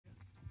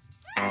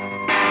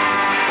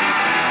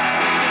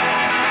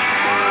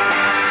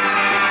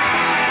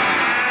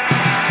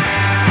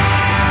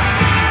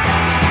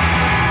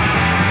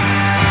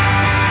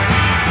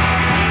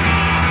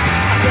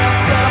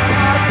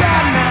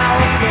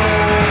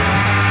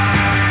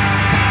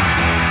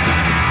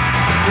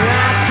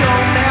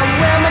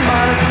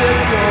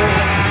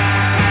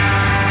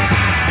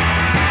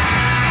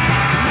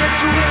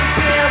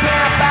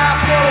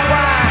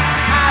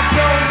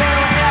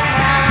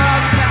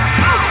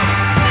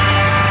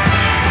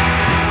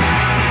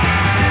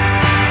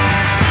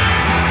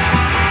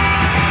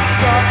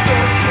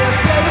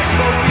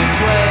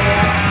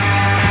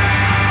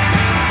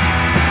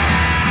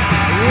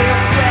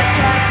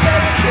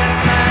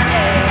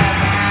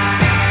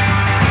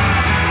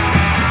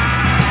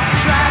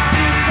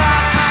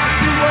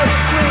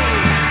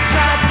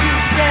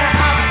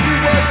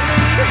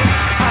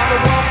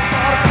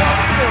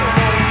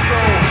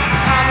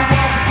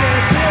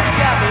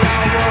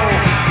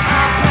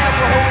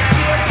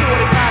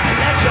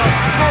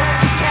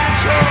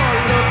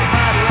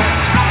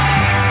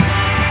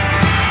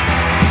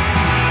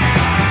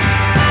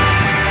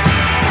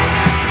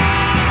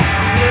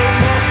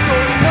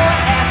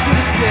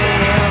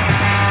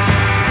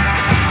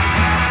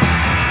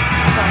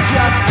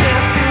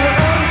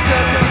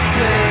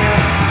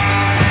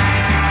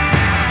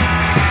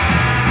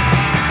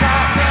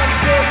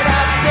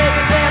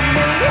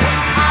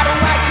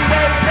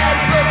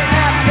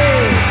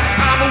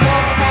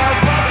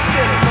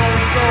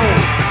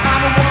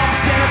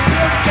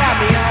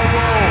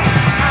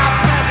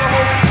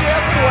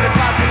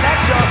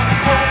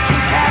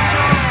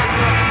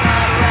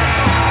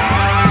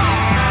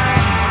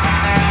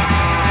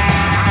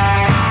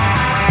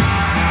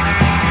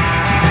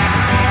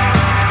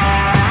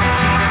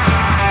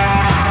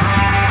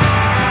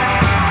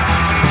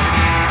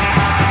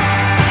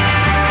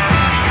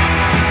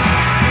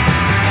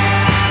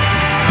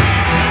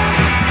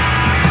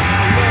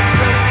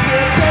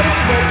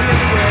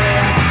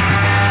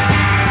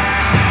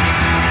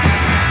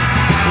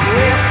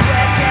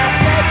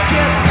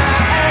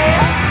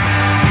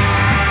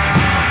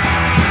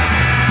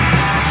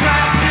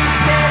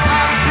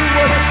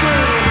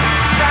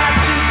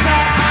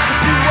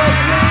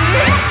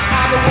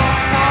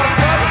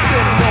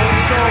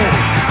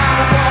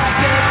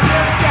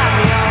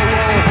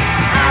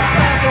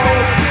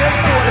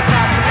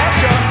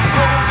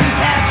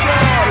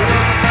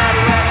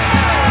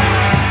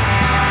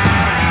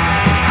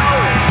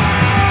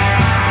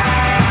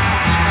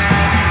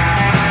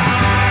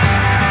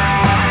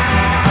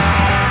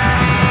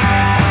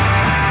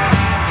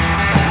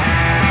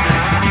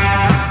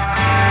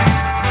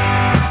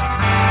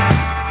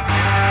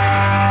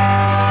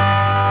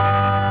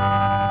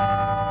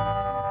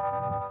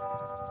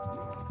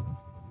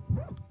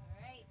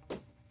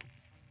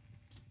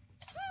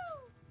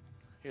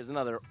Here's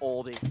another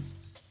oldie.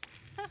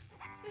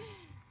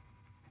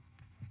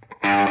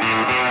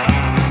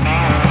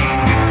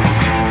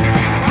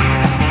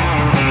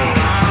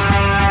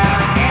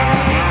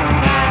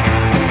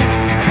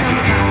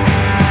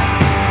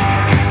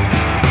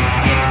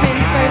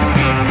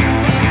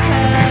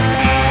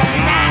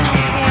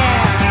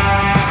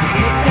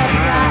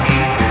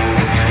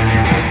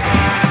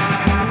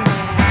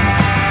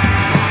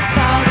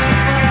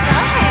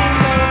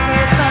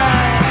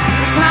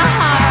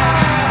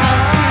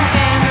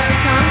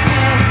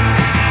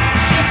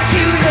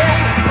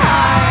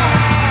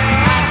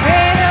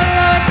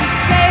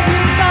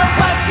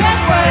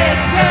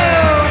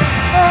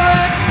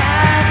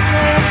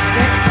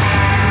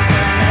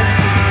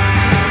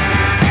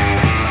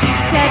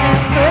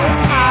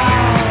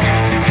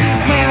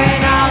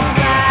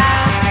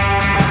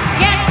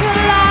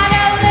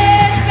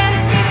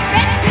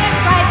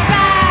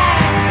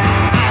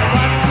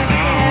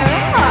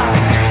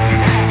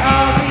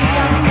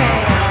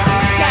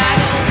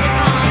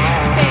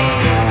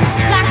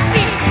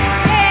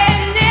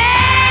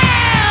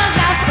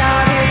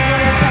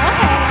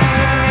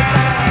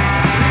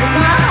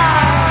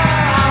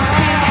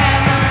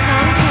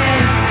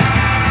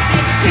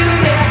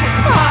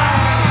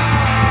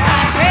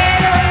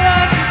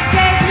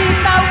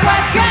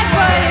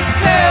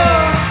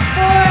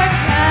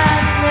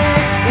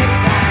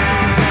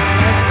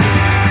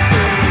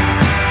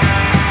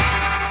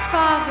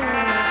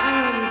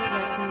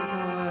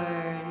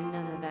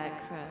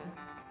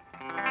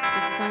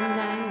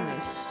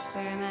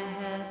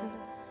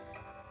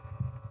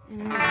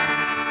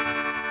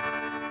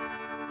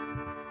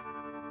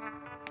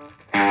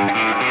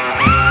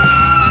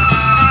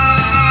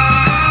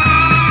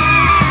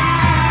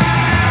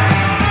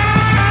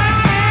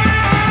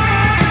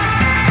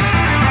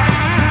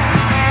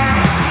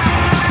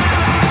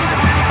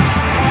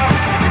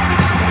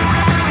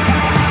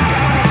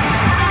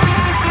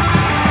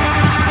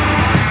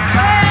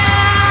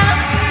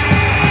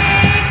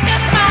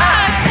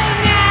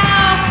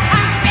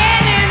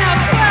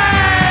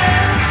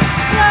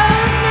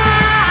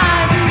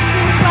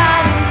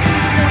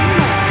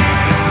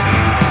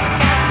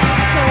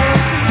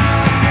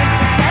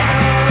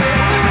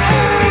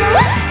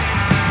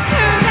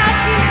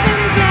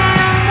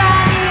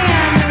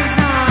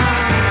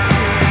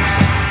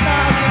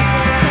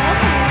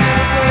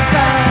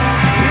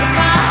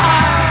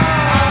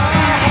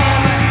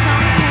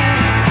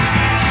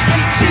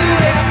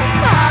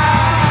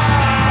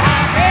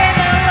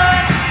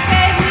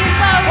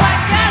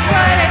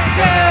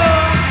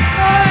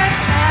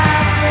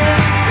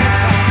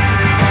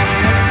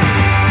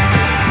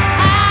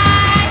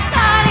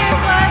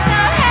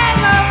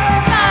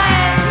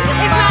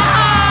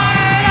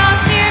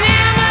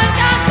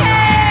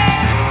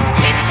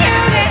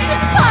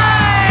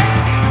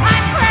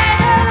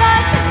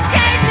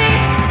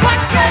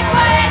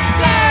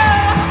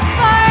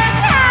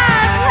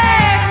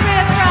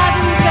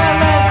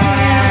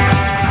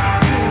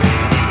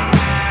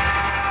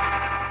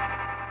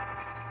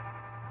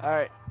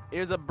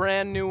 Here's a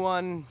brand new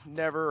one,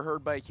 never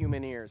heard by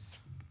human ears.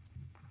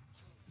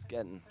 Just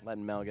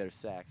letting Mel get her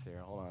sax here.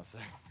 Hold on a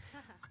second.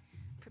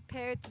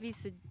 Prepared to be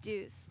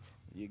seduced.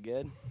 You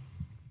good?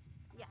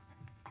 Yeah.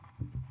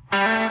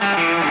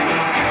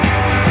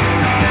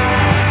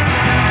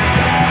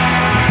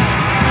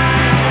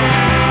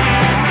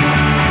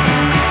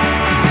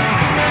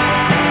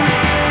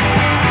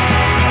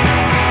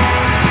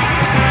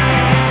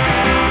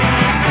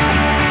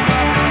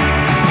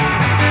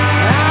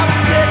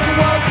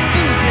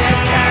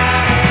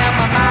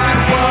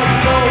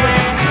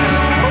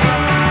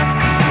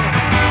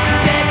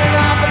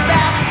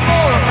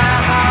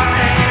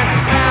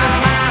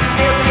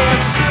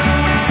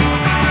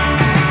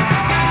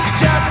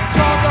 Just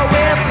toss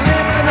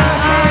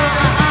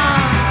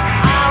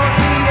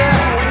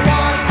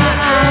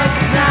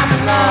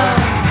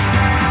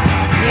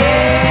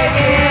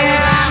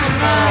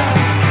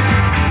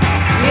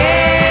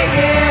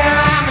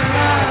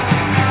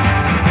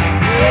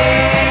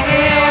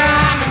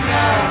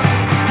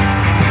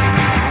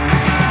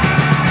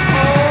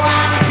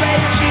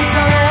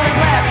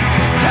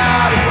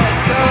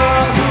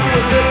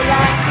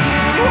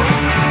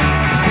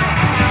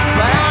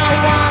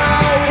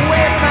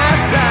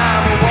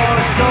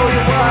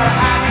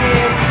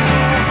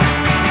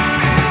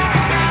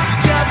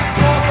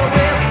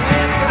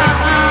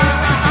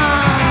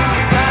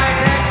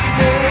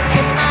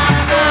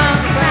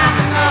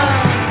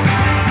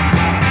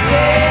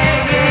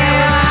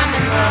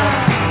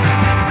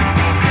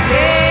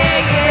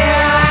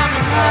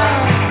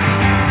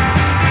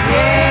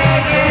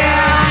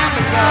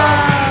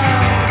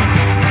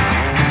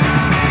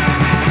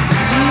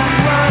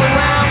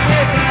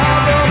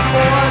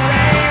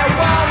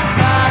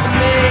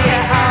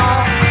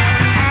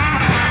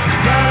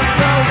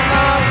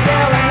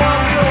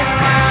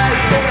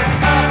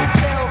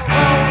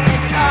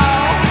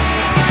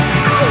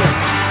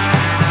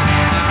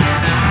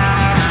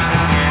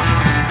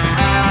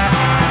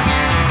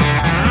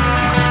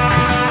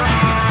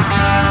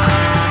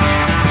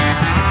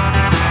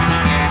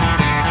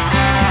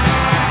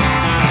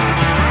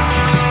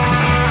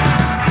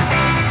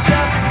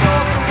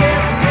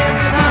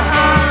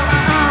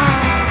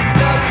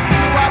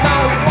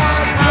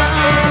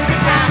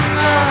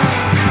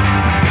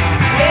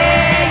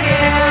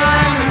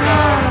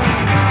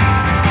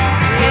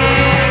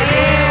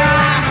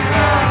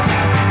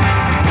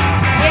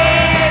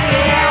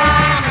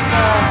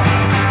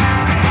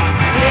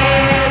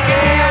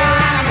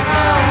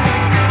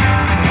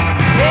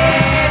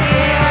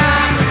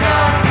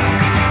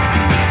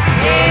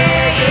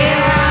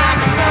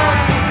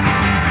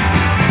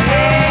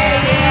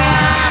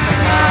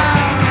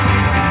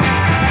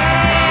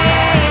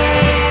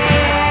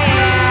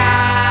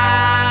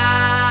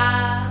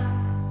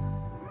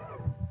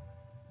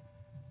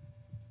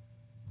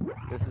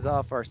This is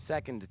off our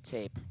second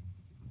tape.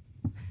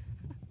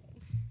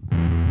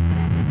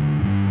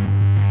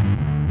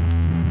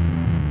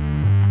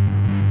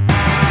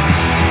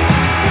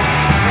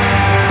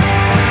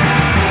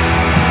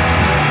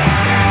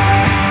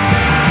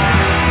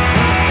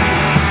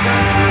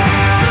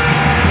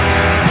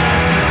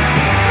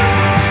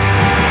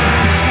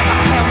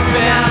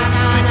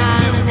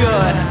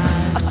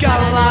 Got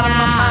a lot on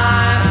my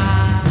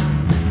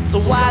mind, so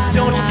why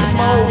don't you come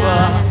over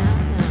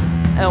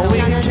and we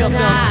can kill some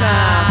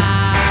time?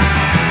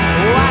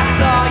 Oh, I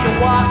saw you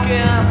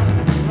walking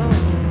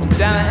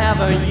down the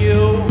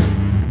avenue.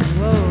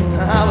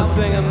 I was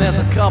thinking there's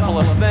a couple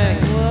of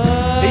things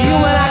you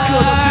and I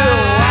could do.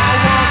 I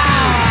want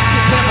to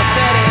kiss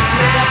sympathetic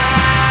lips,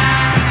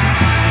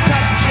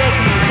 touch and shake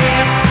your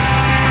hips.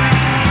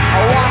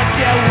 I wanna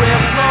get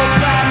real close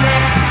right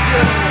next to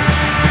you.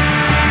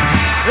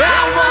 I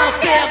wanna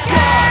feel good.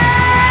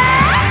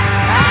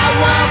 I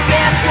wanna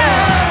feel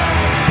good.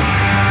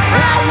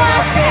 I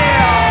wanna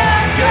feel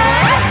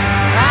good.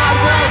 I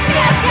wanna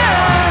feel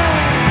good.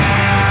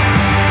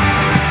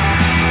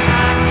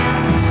 My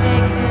hands are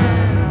shaking.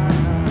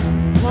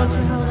 Won't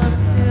you hold on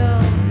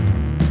still?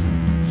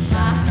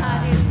 My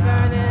heart is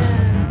burning.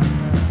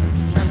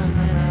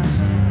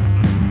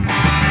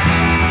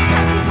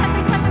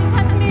 Touch me,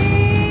 touch me.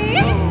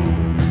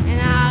 And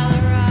I'll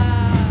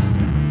run.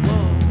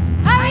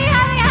 Hurry,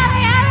 hurry,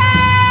 hurry,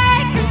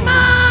 hurry! Come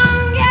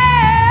on,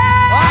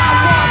 yeah! I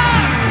want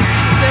to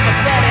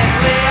sympathetic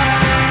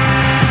lips,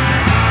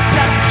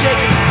 just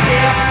shaking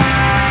hips.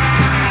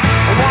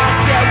 I wanna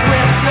get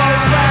real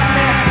close right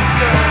next to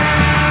you.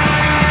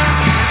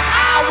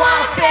 I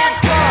wanna feel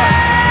good.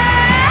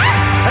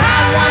 I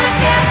wanna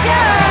feel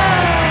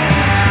good.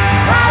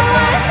 I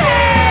wanna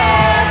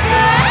feel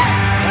good.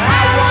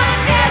 I wanna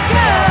feel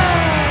good.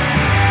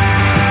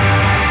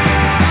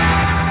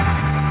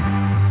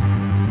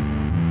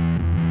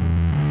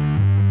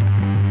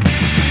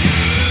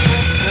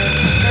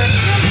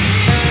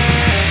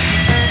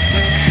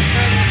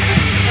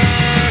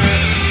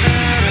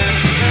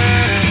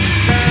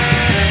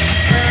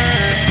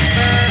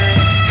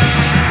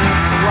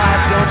 Why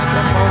don't you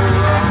come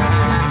over?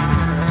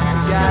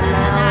 Got an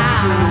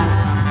attitude.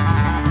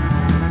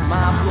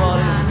 My blood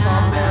is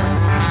pumping.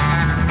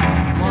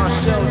 Wanna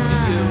show it to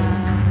you.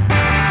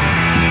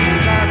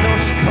 Why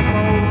don't you come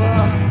over?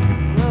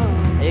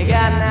 You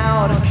got an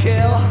hour to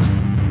kill.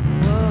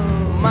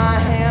 My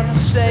hands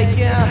are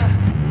shaking.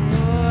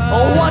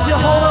 Oh, won't you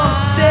hold on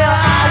still?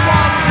 I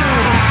want to.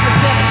 The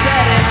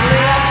sympathetic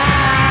lips.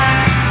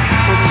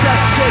 We're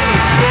just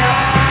shaking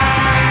hips.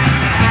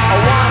 I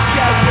wanna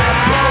get real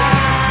close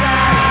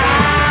inside.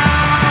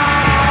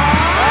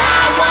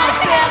 I wanna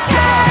feel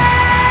good.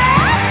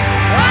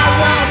 I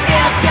wanna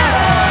feel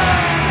good.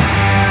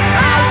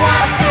 I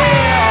wanna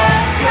feel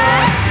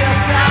good.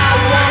 Yes, I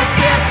wanna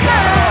feel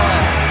good.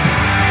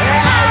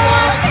 I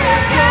wanna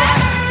feel good.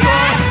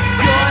 Good,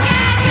 good,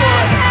 good,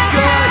 good,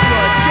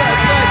 good, good,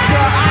 good,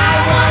 good. I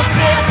wanna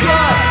feel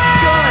good.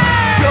 Good,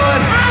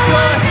 good,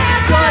 good,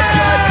 good,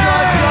 good,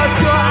 good, good,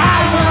 good. I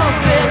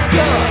wanna feel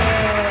good.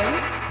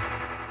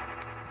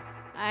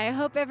 I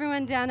hope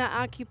everyone down at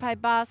Occupy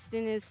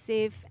Boston is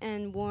safe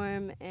and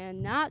warm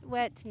and not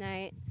wet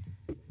tonight.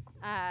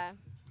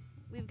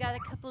 We've got a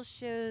couple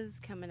shows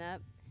coming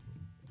up.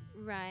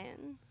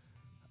 Ryan.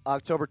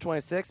 October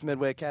 26th,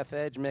 Midway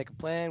Cafe, Jamaica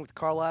Plain with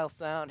Carlisle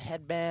Sound,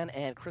 Headband,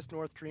 and Chris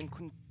North Dream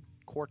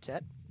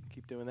Quartet.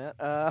 Keep doing that.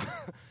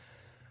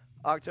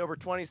 October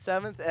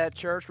 27th at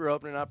Church, we're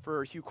opening up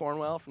for Hugh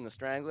Cornwell from the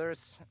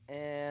Stranglers.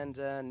 And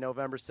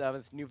November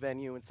 7th, new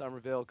venue in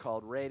Somerville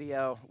called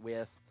Radio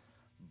with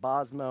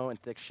Bosmo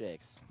and Thick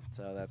Shakes.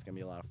 So that's going to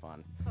be a lot of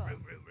fun. Cool.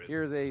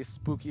 Here's a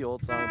spooky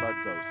old song about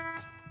ghosts.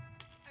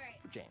 All right.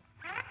 For Jane.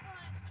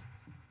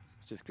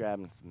 Just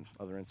grabbing some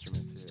other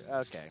instruments here.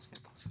 Okay.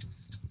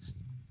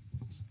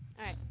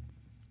 All right.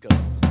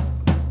 Ghosts.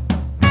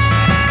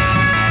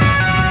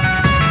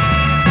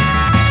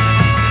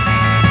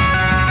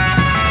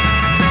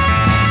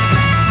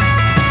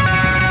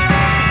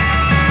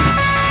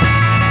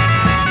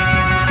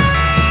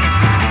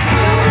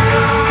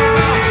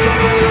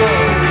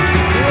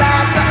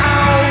 Lights are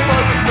on,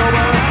 but there's no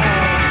one home.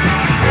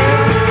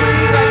 It's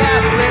free like I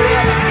play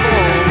up the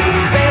floors.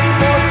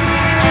 Baseball's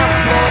and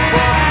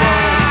floorboards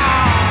roll.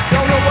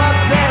 Don't know what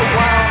they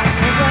want,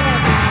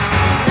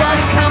 but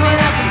they're coming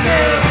after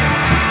me.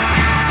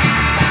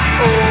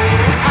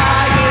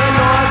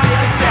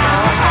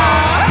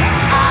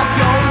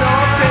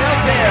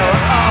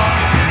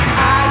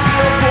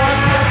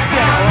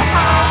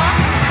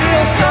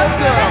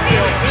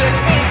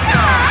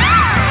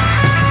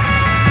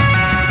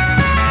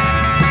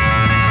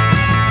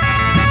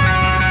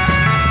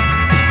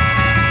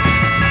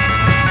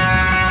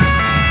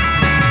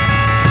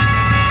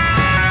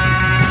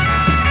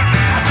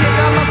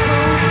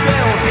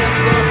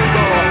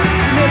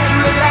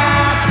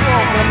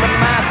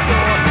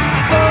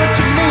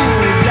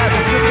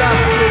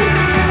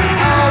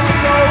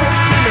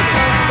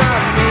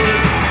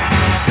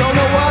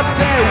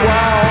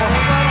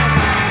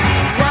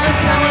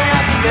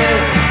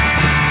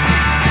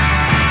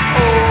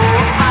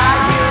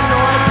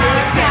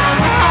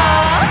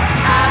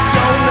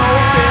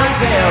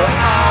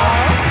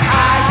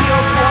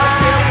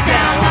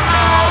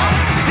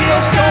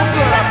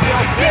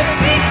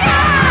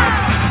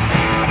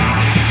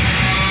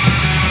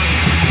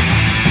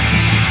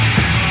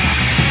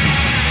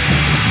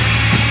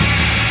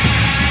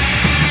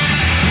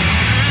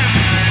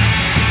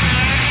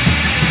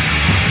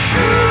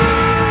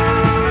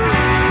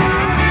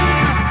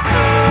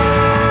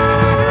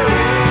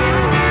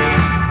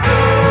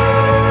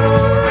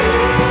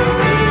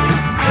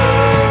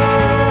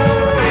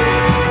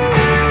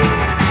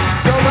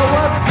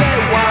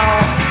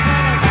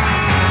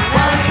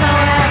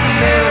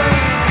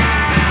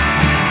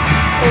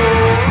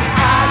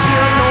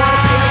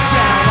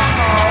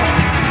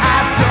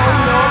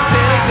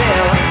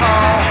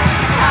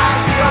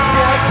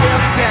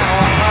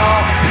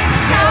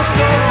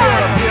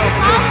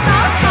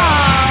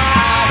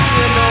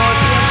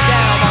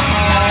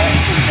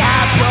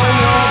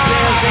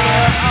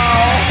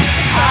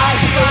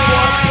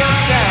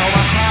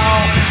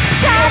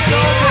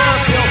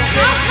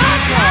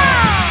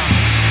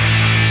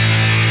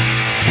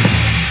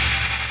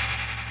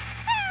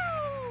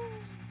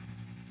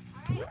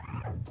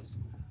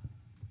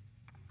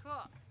 Cool.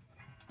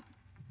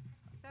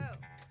 So,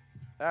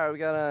 All right, we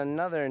got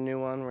another new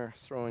one we're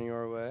throwing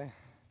your way.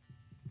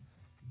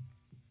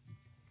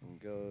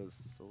 It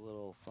goes a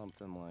little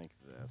something like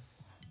this.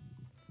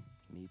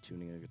 Me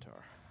tuning a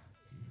guitar.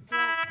 all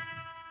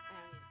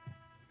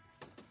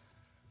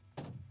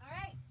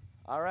right.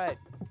 All right.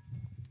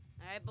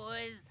 All right,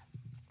 boys.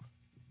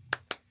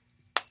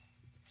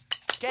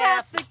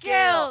 Catholic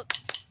guilt.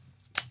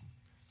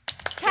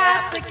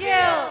 Catholic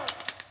guilt.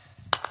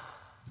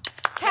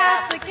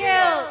 Catholic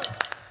guilt.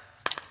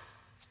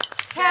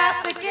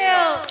 Catholic guilt. Catholic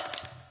guilt.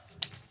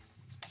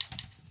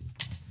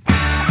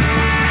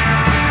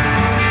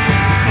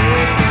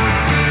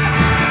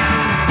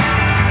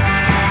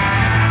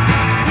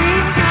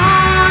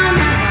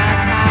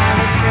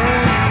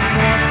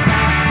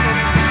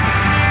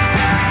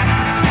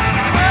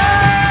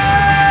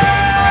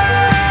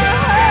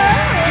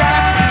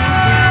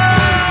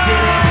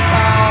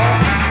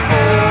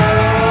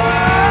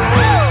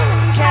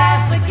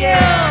 Catholic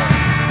guilt.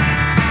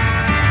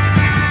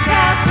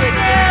 Catholic guilt. Catholic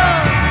guilt.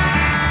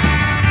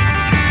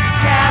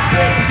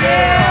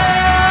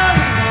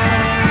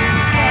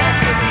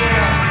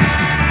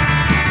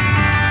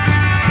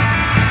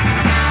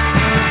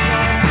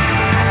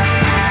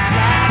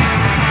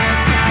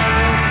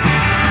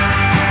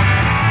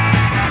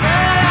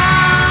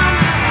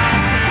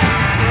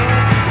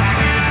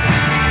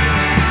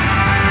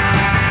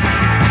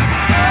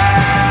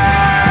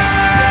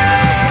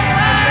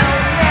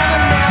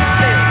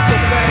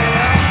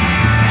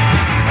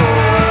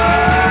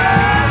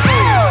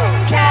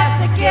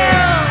 Catholic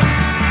guilt.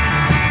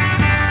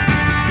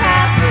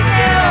 Catholic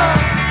guilt.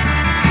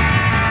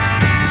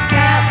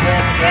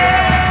 Catholic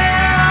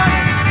guilt.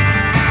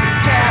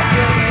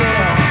 Catholic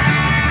guilt.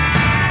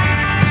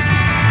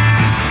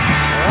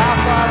 Our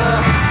Father,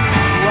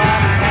 who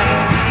art in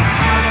heaven,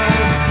 hallowed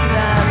be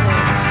thy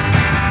name.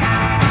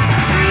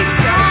 Read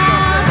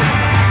something.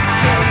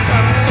 Kill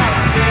some stuff.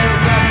 Get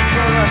ready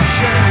for a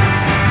show.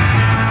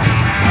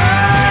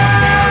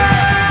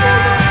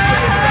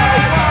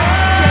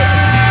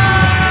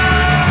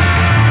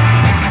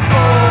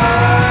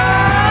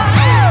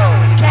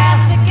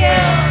 Catholic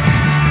guilt.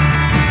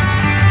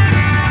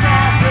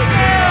 Catholic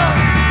guilt.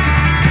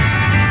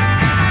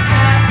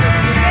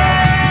 Catholic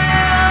guilt.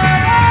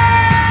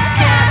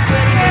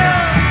 Catholic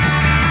guilt.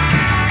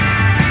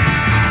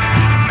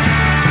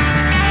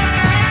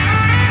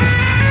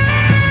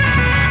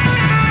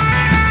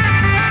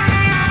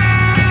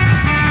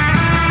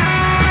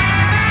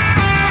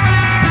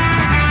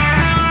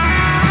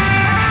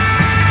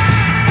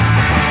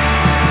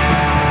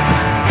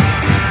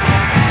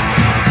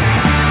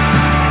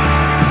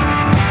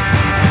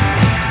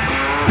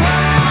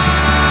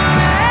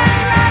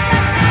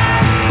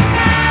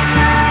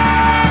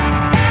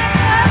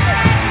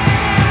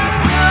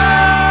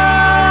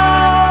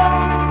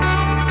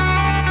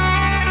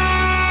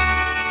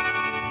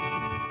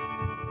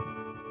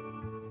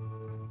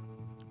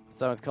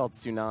 So it's called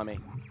Tsunami.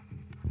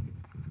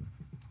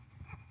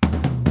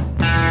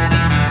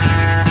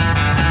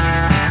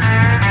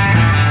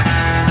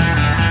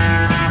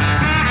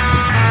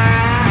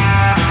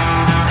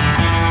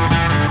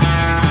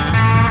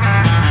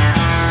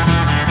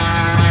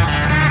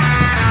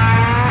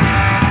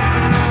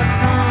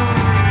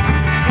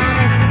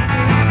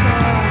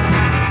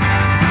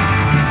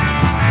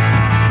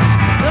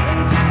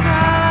 Looking to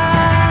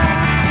cry,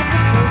 just a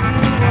cozy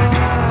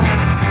walk.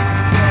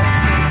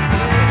 Your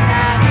face is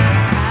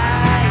high.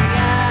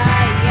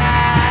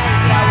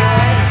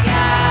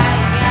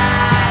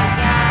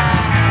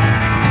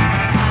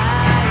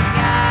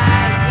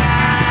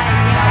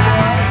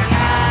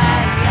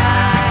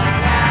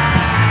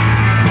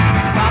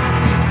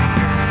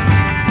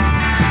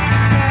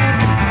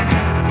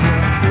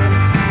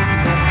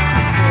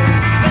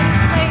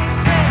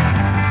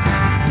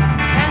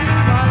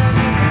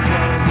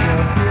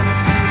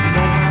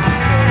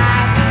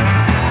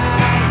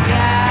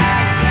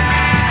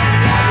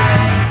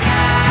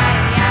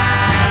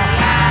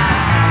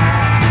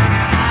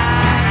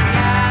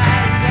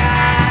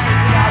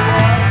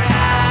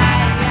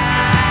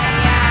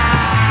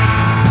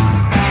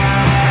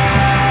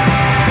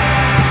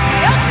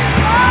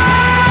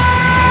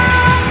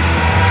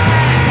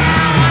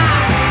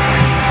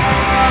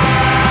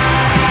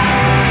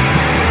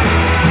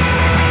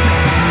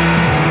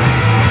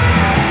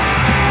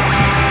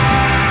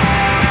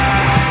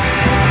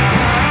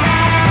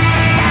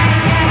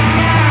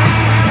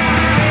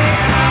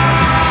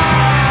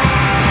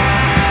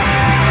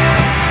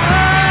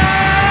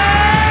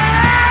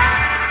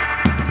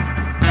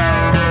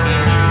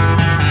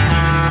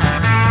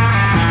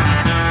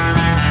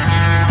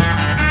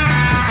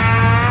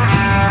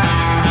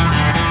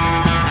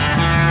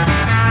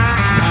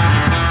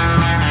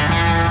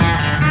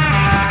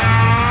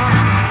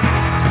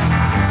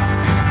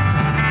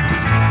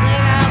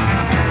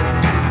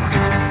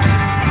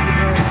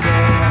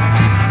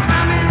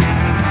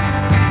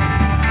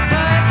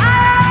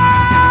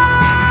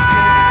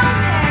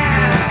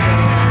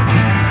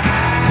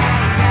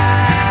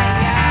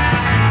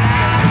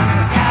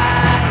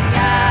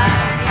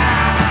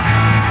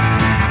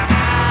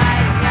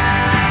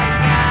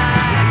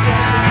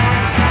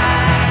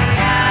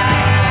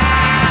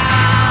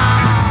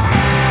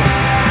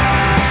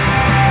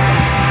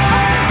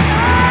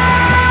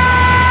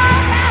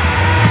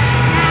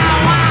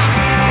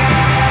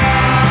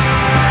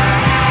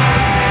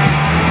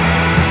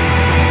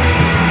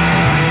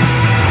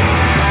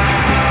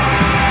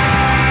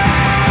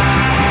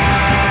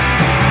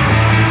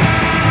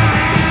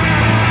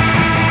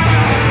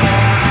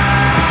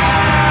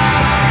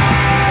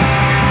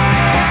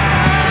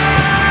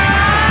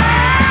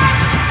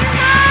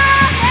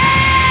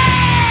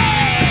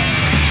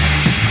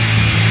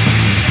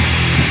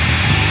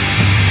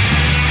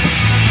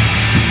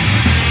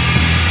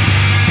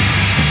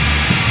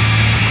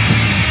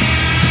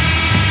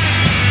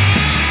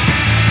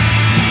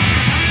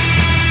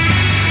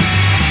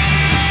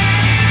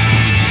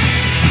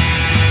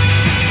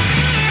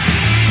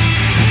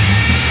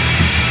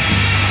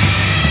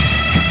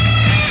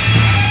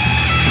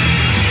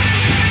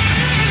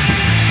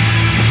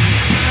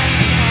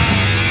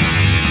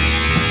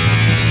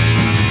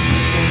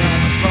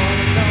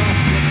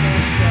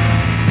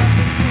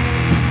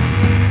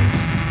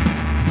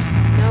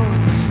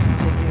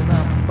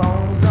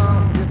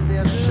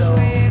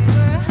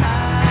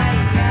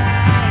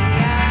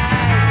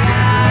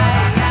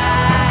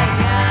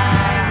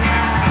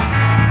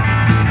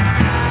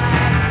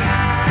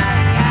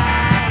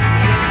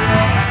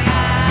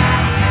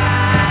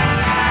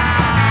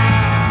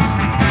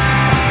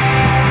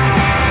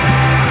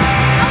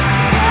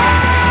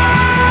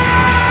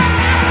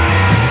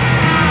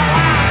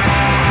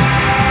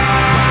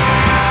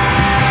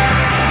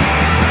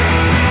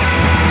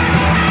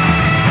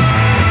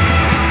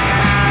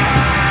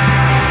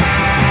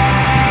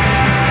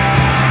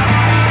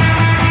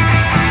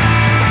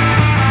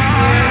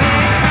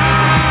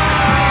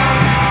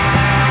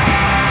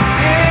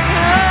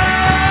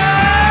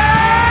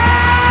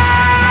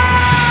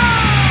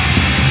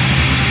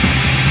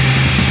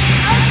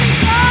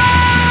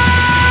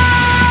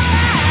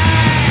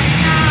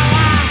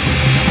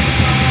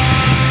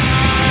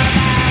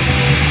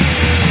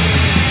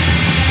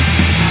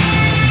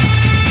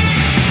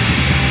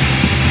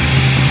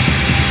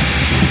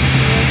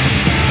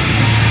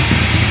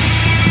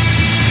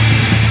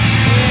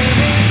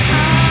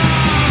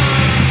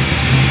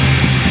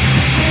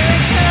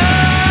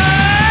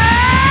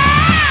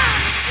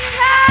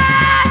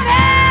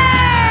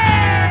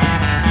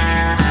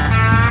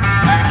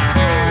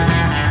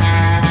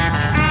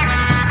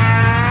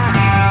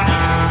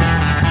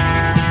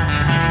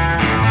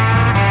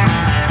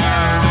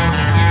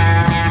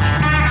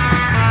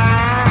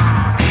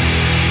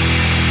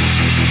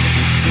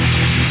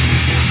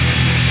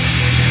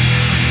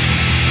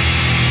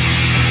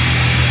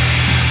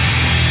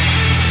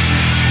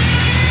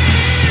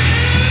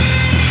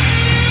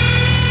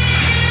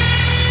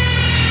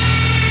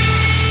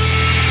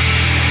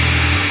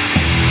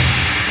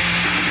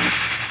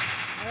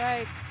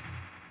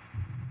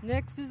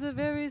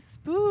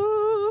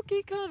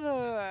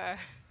 cover.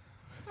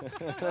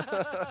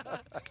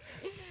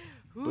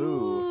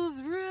 Boo.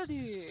 Who's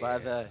ready? By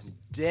the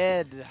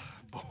Dead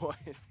Boys.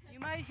 You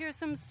might hear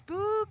some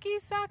spooky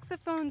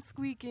saxophone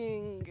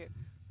squeaking.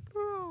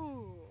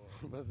 Boo.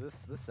 But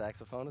this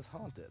saxophone is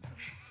haunted.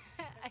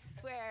 I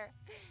swear.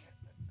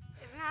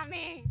 It's not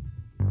me.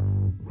 All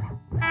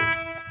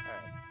right.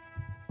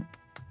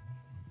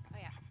 Oh,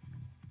 yeah.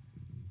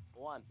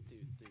 1, 2,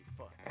 3,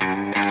 4.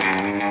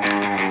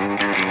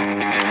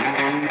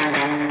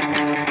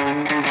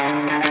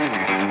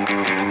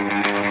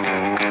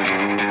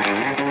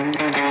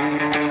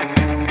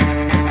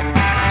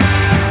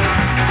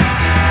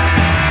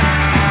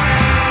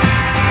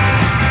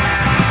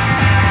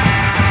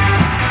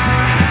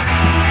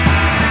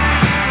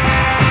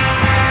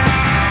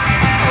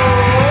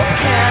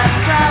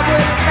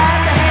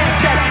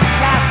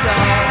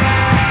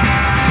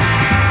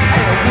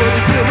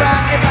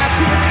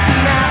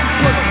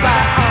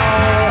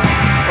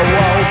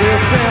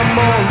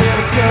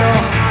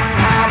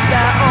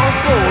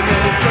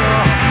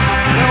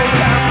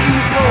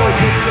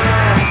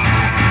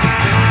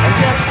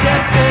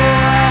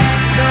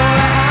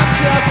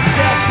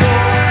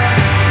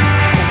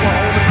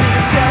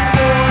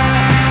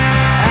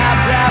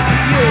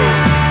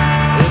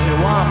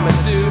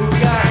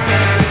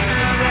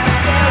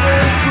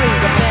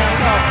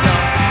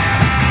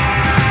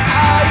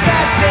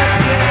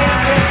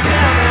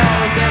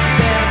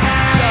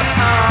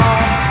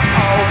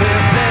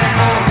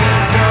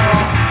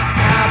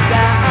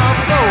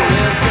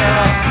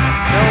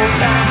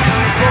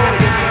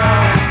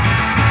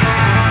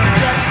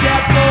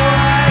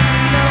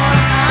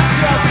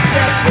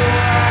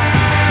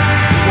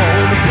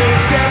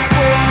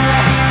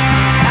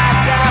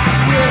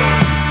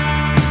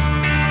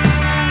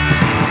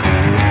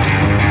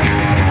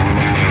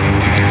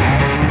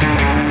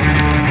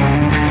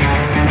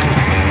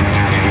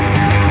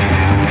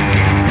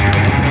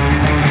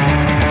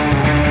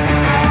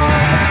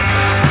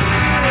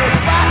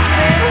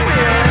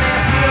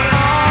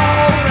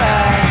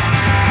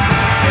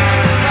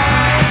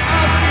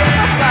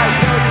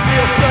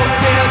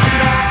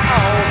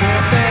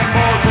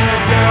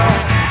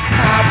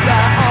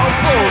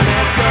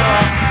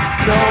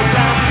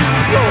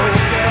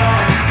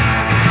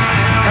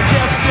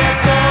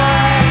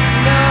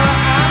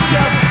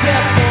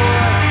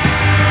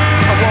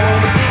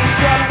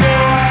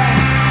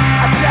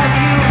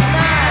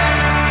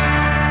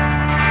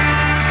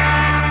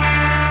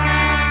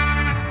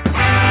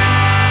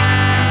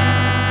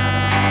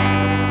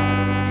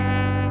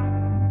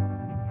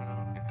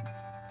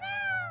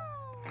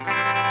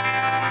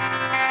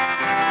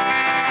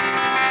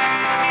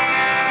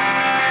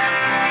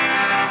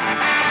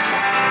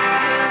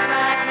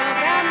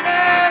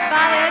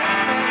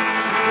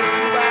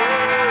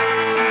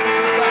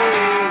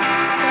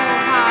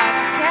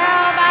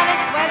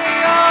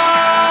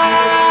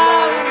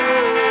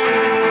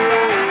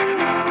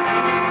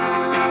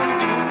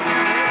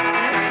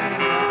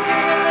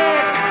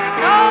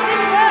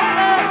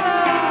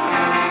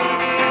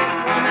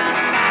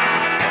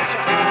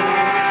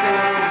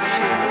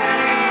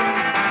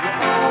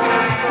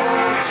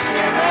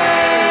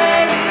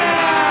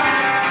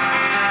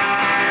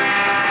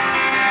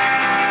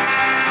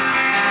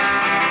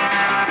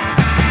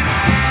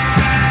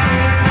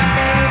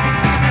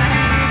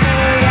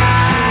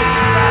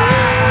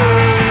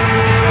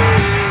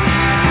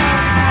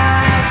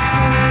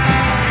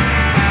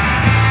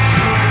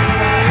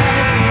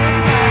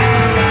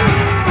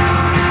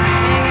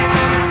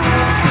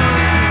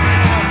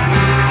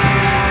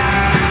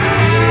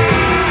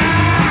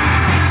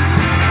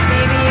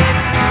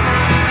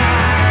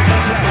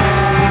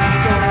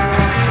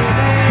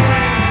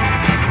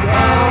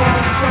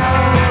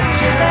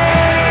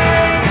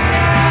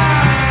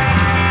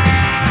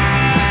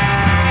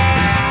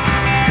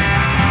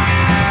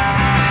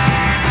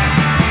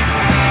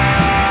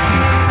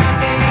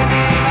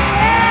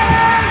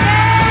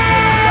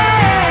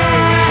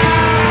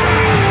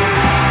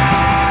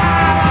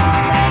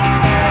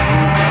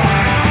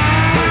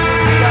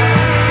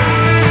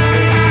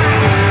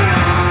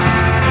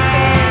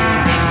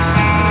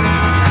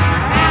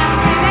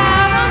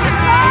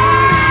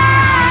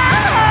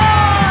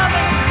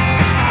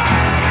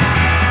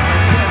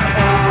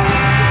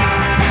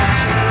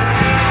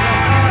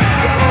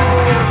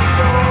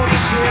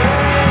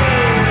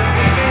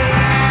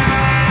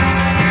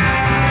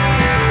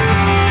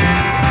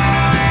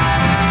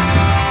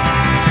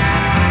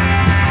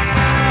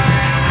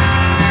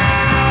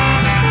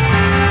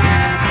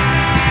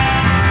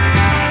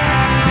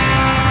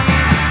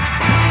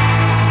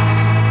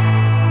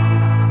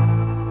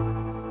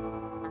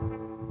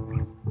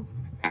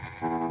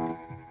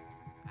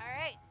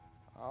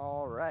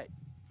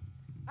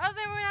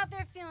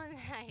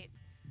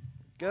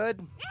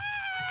 Good.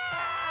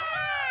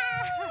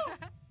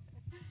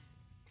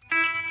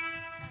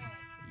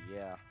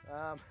 Yeah.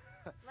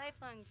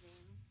 Lifelong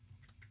dream.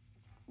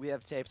 We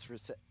have tapes for.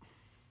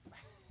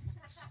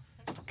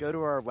 Go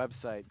to our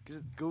website.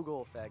 Just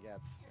Google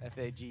Faggots.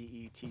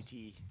 Faggettes.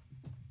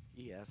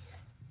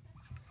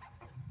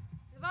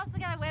 also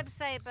got a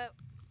website, but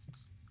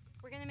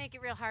we're going to make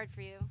it real hard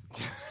for you.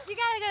 You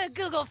got to go to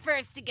Google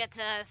first to get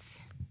to us.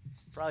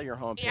 Probably your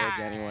homepage Yeah.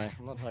 anyway.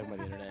 I'm not talking about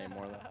the internet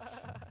anymore, though.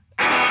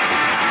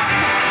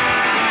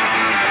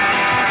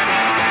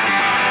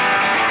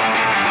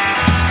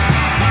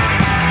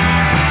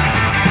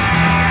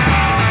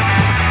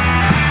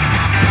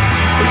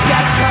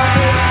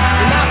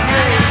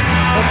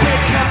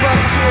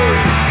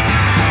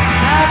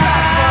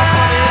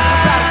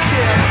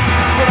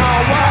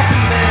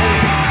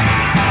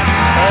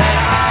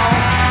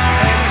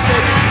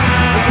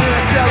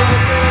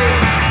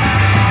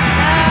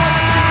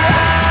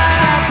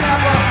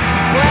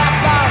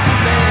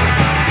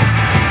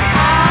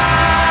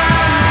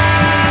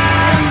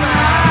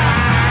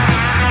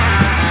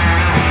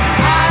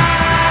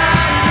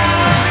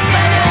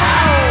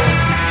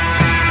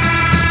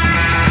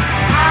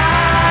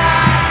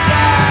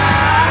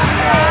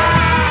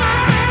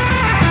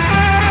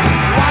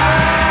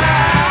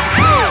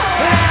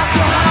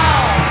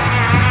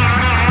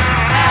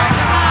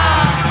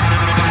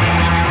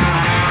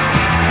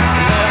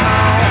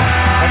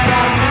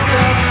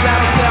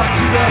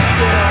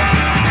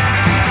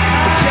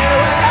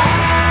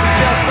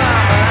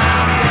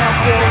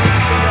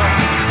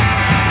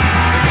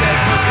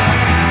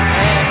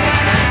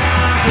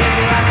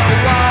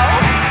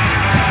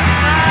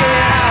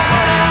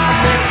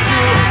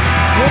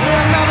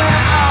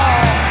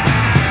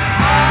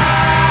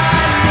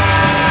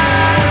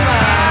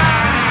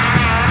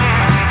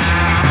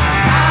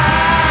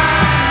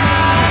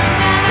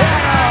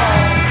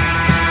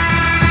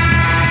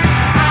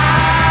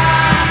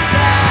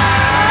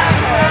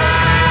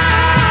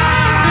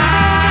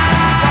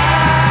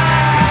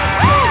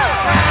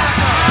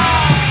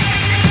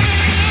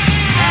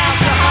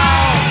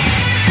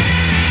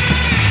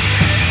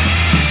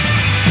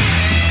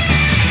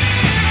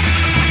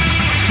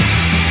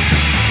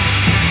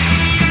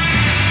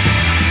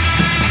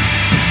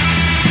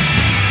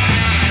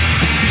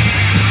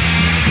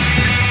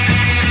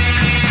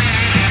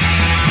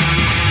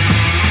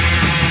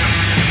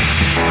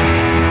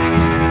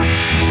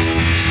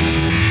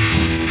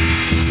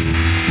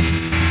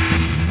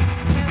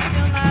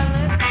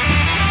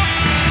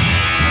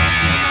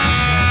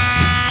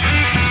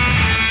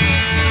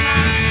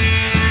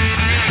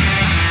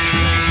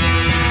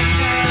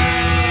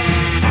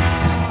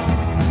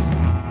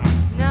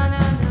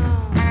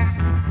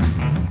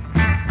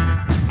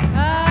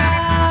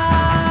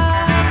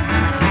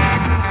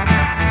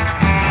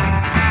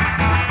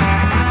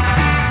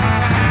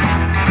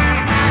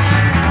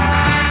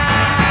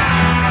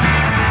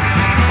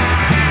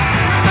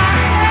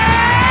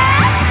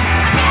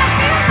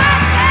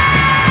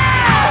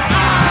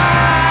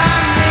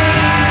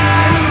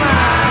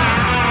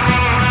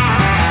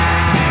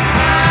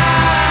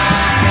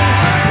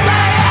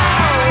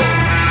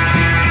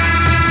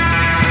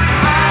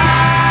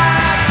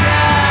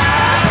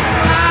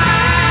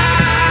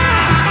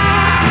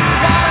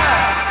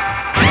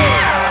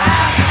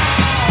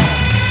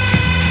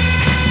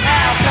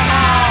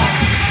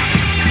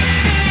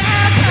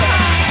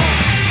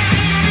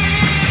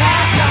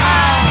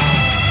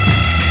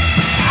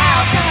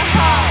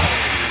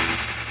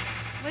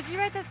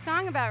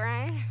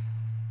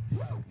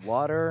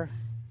 Water.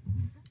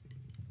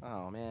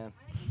 Oh, man.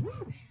 What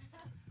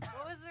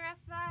was the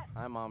rest of that?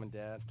 Hi, Mom and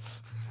Dad.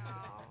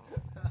 Oh,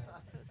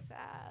 so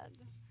sad.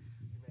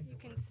 You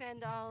can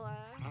send all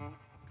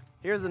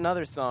Here's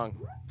another song.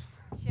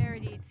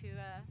 charity to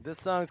This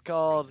song's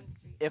called Franklin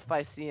Street. If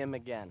I See Him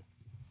Again.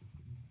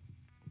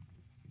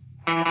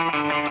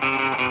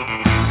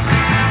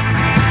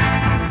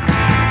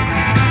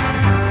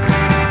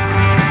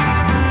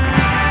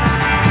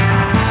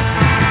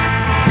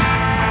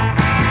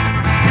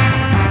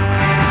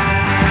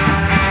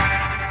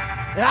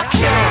 I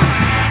kill him.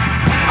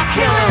 I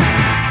kill him.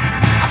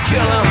 I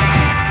kill him.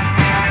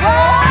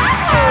 Oh, I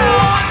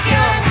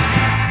kill him.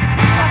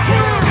 I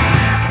kill him.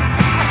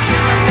 I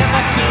kill him if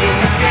I see him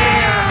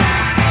again.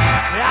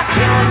 I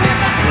kill him if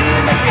I see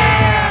him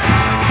again.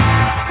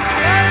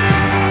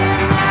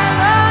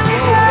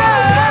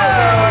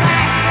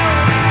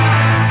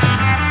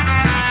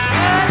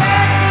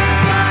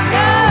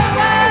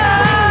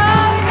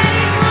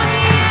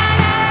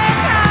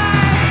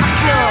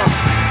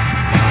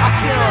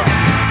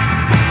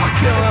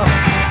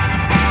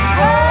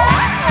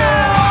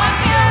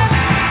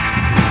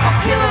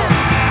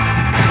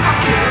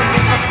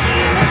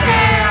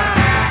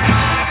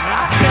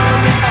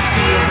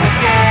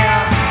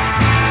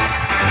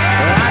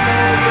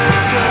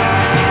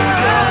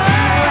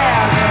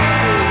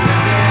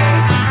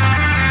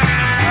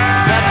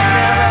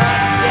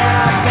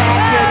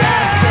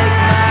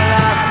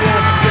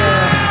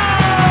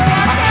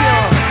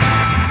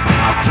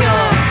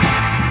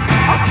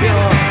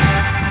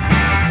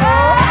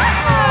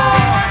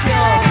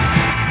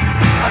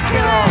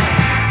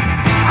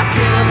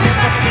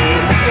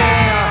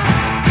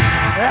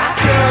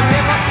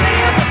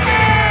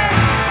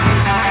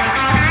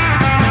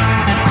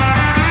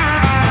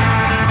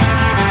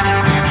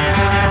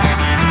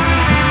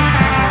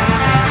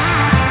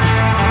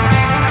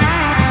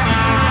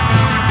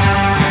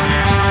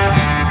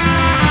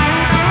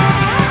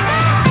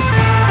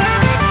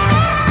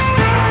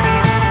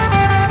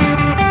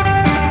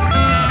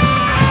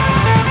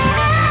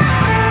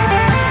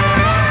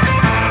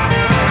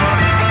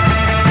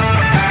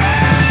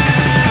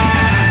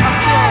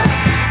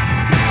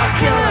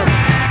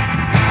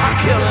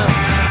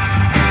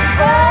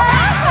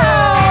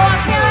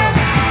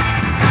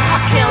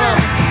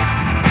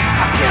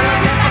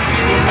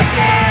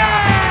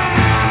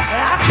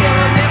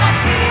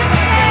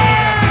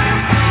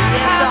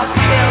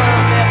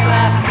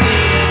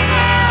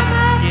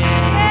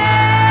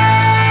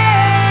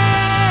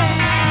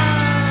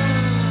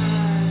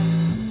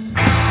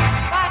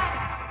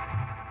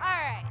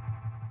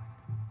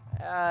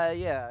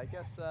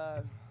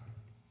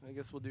 I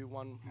guess we'll do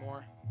one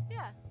more.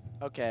 Yeah.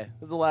 Okay,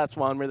 this is the last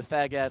one. We're the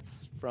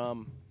Fagettes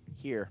from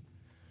here.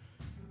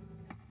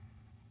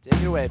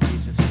 Take it away,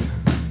 Peaches.